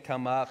 Bo's going to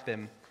come up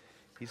and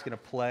he's going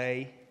to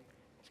play.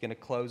 He's going to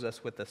close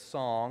us with a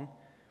song.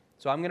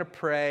 So I'm going to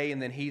pray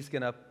and then he's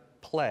going to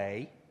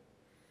play.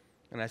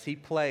 And as he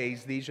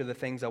plays, these are the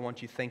things I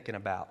want you thinking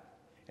about.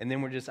 And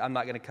then I'm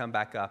not going to come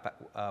back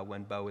up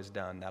when Bo is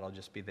done. That'll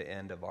just be the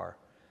end of our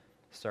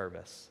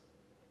service.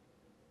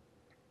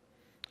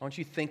 I want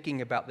you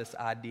thinking about this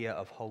idea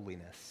of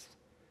holiness.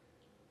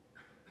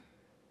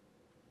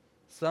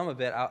 Some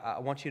of it, I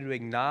want you to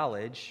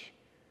acknowledge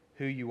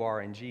who you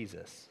are in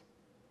Jesus.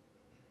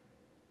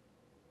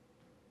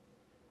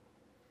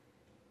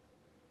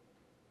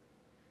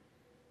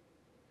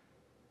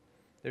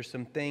 There's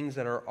some things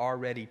that are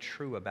already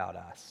true about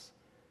us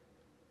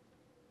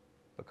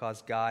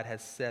because God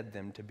has said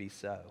them to be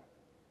so.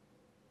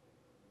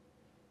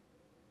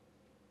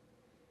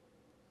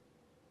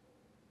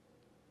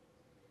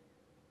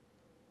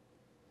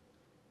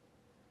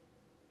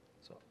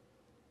 So,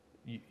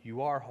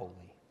 you are holy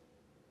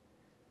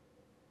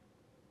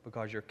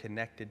because you're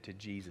connected to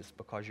Jesus,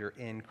 because you're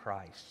in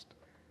Christ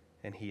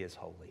and He is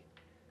holy.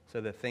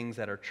 So the things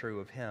that are true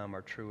of Him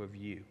are true of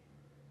you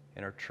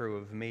and are true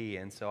of me.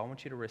 And so I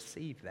want you to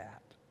receive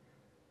that.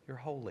 You're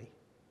holy.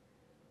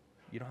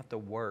 You don't have to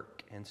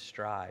work and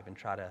strive and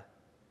try to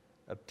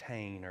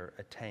obtain or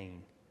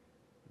attain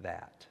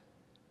that.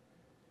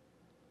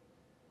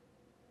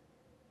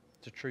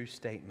 It's a true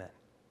statement.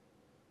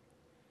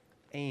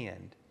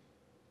 And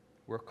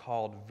we're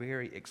called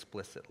very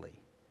explicitly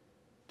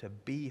to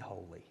be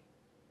holy.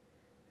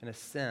 In a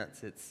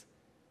sense, it's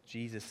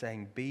Jesus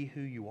saying, be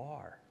who you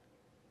are.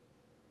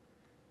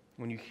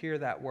 when you hear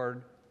that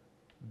word,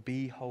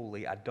 be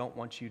holy, I don't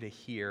want you to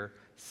hear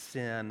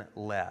sin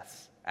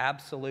less.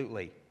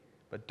 Absolutely.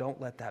 But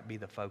don't let that be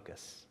the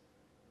focus.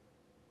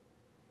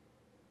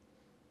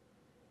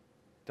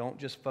 Don't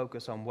just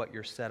focus on what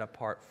you're set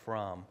apart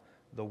from,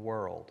 the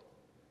world,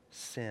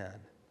 sin.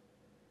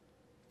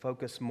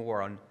 Focus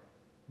more on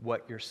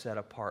what you're set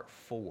apart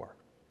for.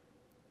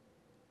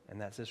 And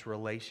that's this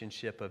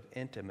relationship of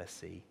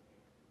intimacy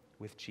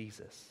with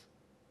Jesus.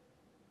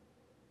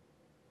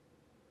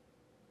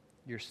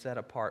 You're set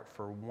apart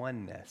for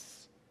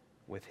oneness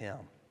with Him.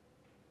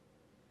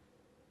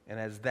 And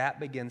as that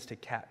begins to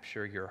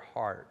capture your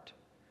heart,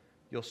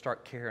 you'll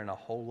start caring a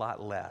whole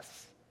lot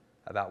less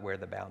about where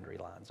the boundary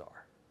lines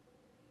are.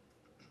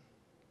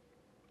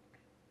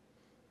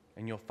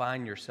 And you'll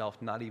find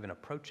yourself not even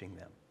approaching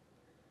them.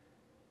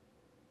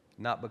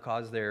 Not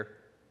because they're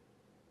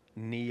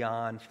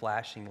neon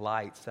flashing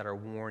lights that are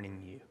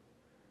warning you,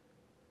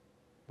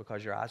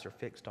 because your eyes are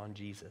fixed on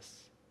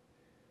Jesus.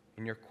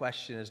 And your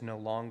question is no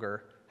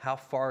longer, how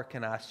far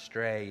can I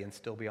stray and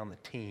still be on the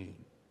team?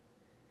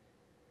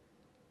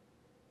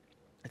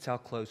 It's how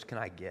close can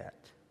I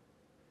get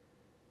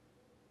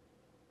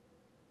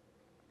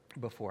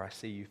before I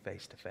see you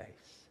face to face?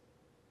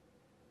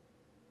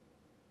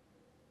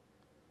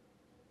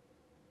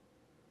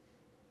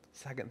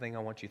 Second thing I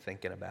want you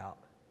thinking about.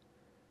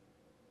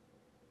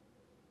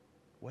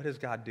 What is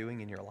God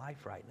doing in your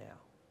life right now?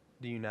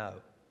 Do you know?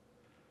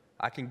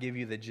 I can give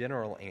you the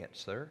general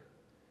answer.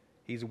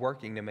 He's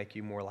working to make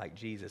you more like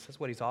Jesus. That's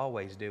what He's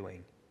always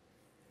doing.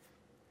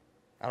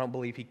 I don't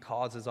believe He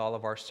causes all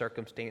of our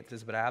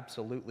circumstances, but I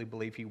absolutely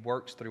believe He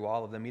works through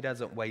all of them. He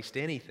doesn't waste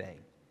anything.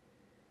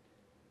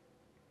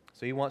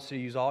 So He wants to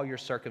use all your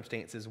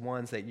circumstances,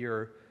 ones that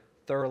you're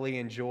thoroughly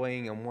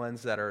enjoying and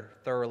ones that are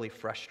thoroughly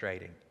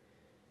frustrating.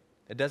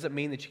 It doesn't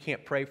mean that you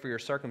can't pray for your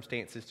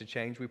circumstances to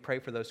change. We pray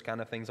for those kind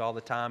of things all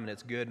the time, and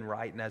it's good and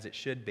right and as it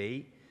should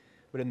be.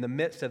 But in the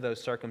midst of those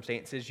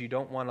circumstances, you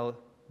don't want to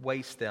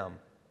waste them.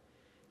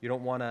 You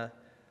don't want to,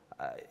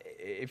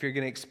 if you're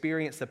going to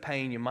experience the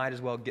pain, you might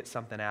as well get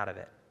something out of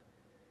it.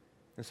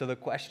 And so the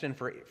question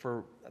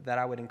for that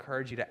I would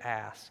encourage you to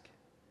ask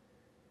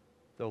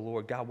the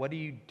Lord, God, what are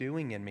you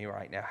doing in me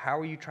right now? How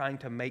are you trying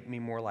to make me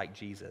more like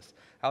Jesus?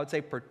 I would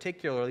say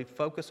particularly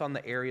focus on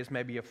the areas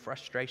maybe of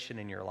frustration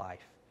in your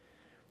life.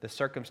 The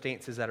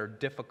circumstances that are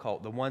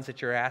difficult, the ones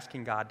that you're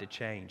asking God to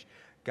change.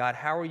 God,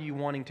 how are you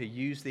wanting to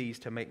use these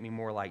to make me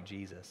more like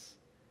Jesus?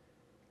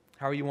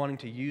 How are you wanting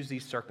to use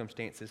these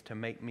circumstances to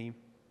make me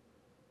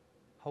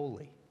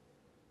holy?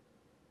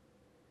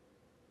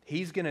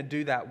 He's going to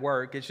do that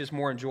work. It's just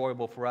more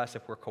enjoyable for us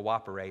if we're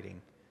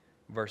cooperating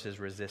versus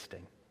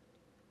resisting.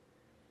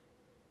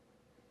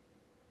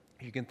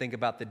 You can think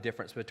about the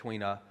difference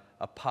between a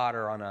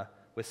potter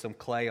with some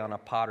clay on a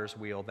potter's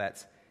wheel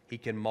that's he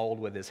can mold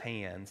with his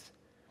hands,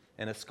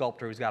 and a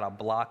sculptor who's got a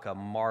block of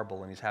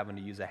marble and he's having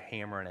to use a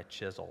hammer and a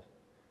chisel.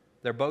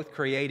 They're both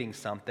creating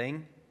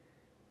something.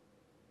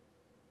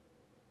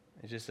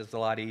 It's a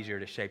lot easier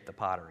to shape the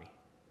pottery.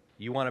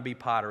 You want to be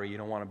pottery, you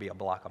don't want to be a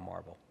block of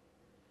marble.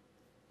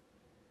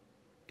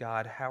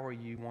 God, how are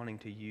you wanting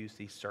to use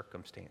these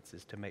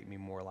circumstances to make me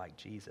more like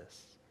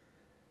Jesus?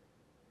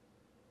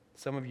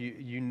 Some of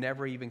you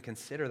never even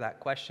consider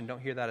that question.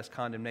 Don't hear that as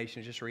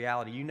condemnation, it's just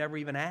reality. You never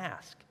even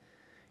ask.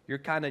 You're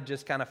kind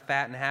of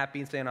fat and happy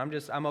and saying,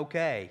 I'm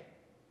okay.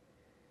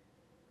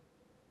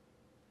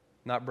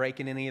 Not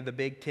breaking any of the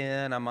Big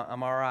Ten, I'm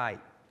all right.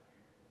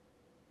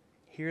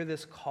 Hear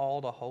this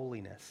call to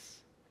holiness.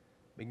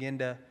 Begin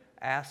to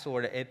ask the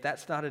Lord, if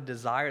that's not a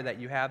desire that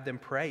you have, then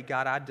pray.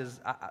 God,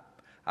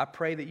 I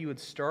pray that you would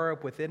stir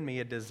up within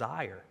me a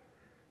desire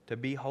to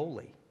be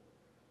holy,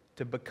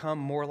 to become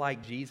more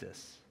like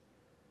Jesus.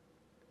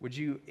 Would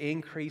you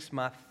increase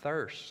my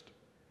thirst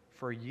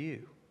for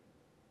you?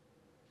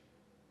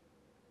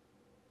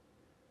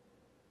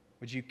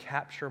 Would you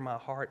capture my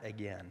heart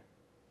again?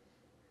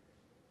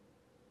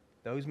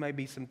 Those may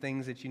be some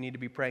things that you need to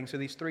be praying. So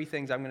these three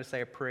things, I'm going to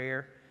say a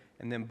prayer,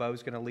 and then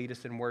Bo's going to lead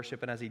us in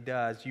worship. And as he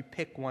does, you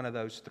pick one of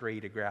those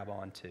three to grab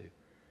onto.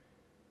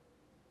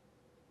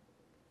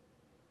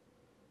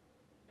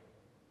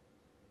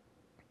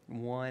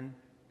 One,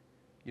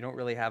 you don't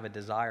really have a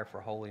desire for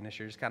holiness.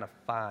 You're just kind of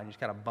fine. You're just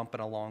kind of bumping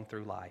along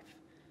through life.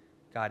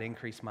 God,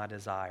 increase my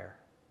desire.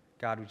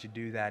 God, would you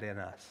do that in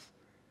us?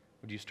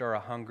 Would you stir a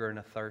hunger and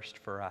a thirst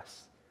for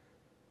us,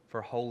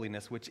 for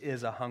holiness, which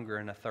is a hunger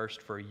and a thirst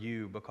for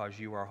you because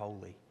you are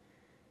holy?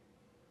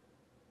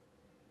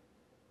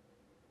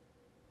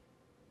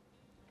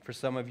 For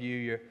some of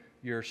you,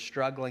 you're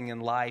struggling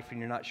in life and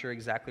you're not sure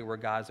exactly where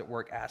God's at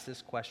work. Ask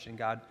this question,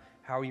 God,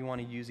 how do you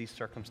want to use these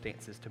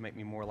circumstances to make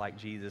me more like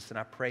Jesus? And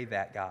I pray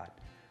that, God,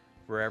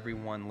 for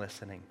everyone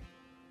listening,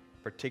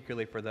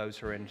 particularly for those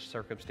who are in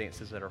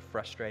circumstances that are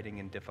frustrating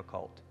and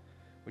difficult.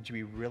 Would you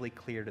be really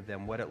clear to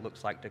them what it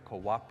looks like to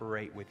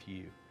cooperate with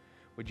you?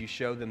 Would you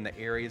show them the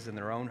areas in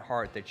their own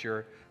heart that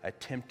you're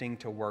attempting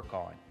to work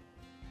on?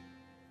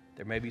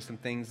 There may be some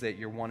things that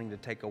you're wanting to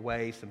take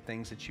away, some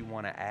things that you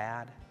want to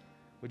add.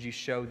 Would you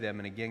show them?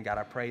 And again, God,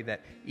 I pray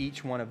that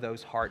each one of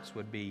those hearts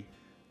would be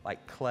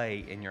like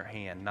clay in your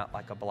hand, not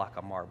like a block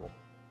of marble.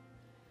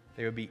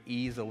 They would be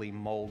easily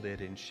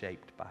molded and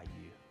shaped by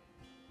you.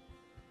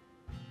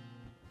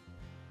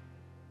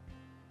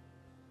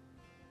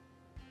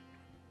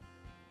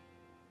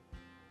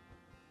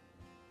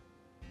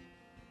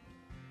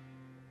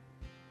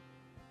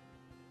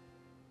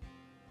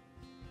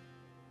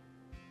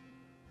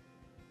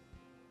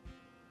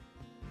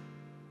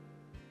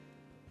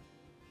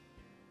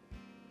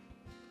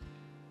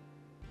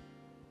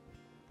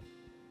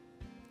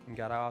 And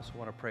God, I also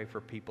want to pray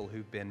for people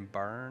who've been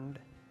burned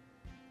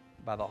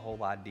by the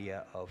whole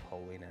idea of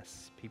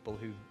holiness. People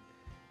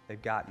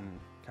they've gotten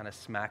kind of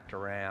smacked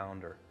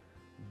around or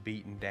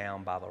beaten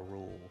down by the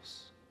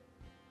rules.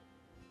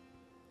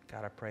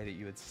 God, I pray that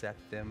you would set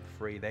them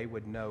free. They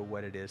would know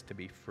what it is to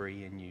be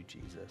free in you,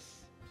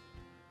 Jesus.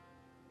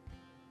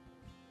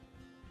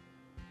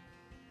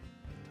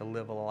 To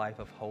live a life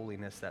of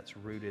holiness that's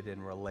rooted in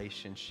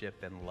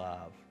relationship and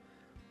love.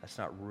 That's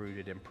not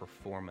rooted in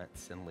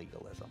performance and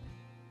legalism.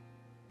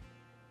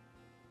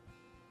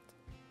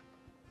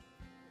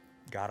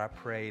 God, I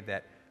pray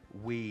that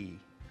we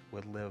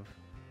would live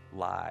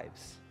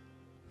lives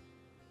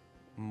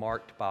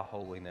marked by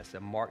holiness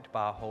and marked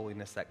by a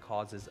holiness that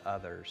causes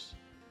others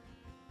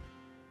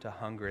to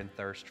hunger and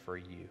thirst for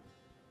you,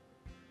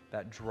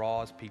 that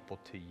draws people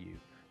to you,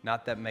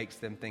 not that makes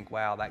them think,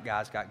 wow, that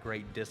guy's got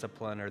great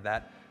discipline or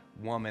that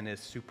woman is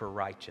super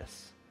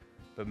righteous,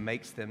 but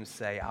makes them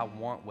say, I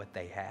want what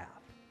they have.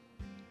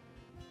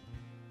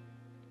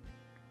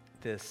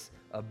 This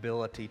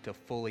ability to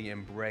fully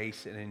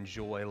embrace and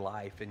enjoy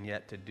life and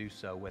yet to do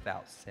so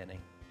without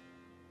sinning.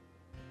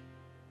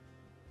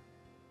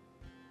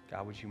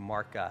 God, would you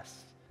mark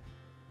us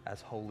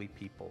as holy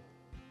people?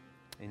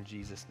 In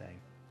Jesus' name,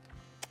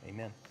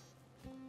 amen.